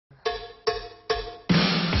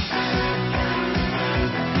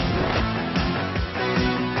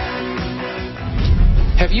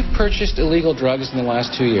Have you purchased illegal drugs in the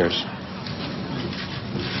last 2 years?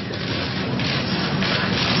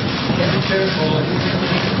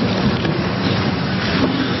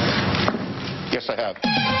 Yes, I have.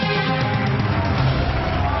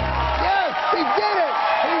 Yes, he did it!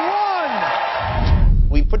 He won!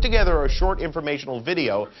 We put together a short informational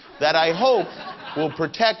video that I hope will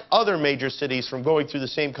protect other major cities from going through the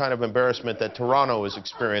same kind of embarrassment that Toronto is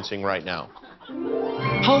experiencing right now.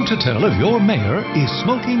 How to tell if your mayor is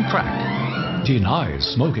smoking crack. Denies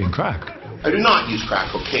smoking crack. I do not use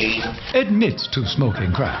crack cocaine. Admits to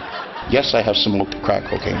smoking crack. Yes, I have smoked crack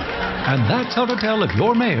cocaine. And that's how to tell if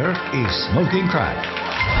your mayor is smoking crack.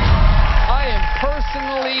 I am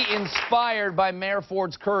personally inspired by Mayor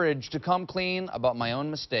Ford's courage to come clean about my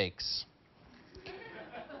own mistakes.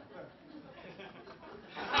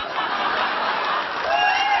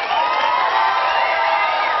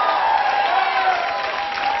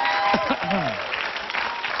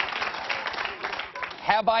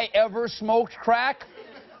 Have I ever smoked crack?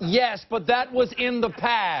 Yes, but that was in the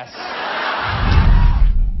past.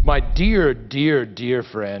 My dear, dear, dear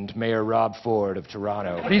friend, Mayor Rob Ford of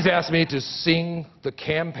Toronto. He's asked me to sing the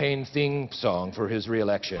campaign theme song for his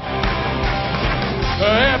re-election.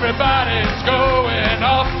 Everybody's going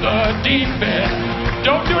off the deep end.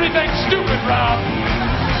 Don't do anything stupid, Rob.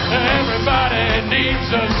 Everybody needs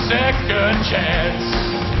a second chance.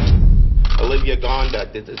 Olivia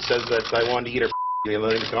Gondak, it says that I wanted to eat her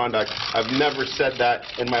Olivia Gondak. I've never said that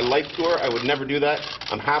in my life tour. I would never do that.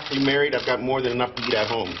 I'm happily married. I've got more than enough to eat at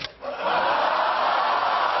home.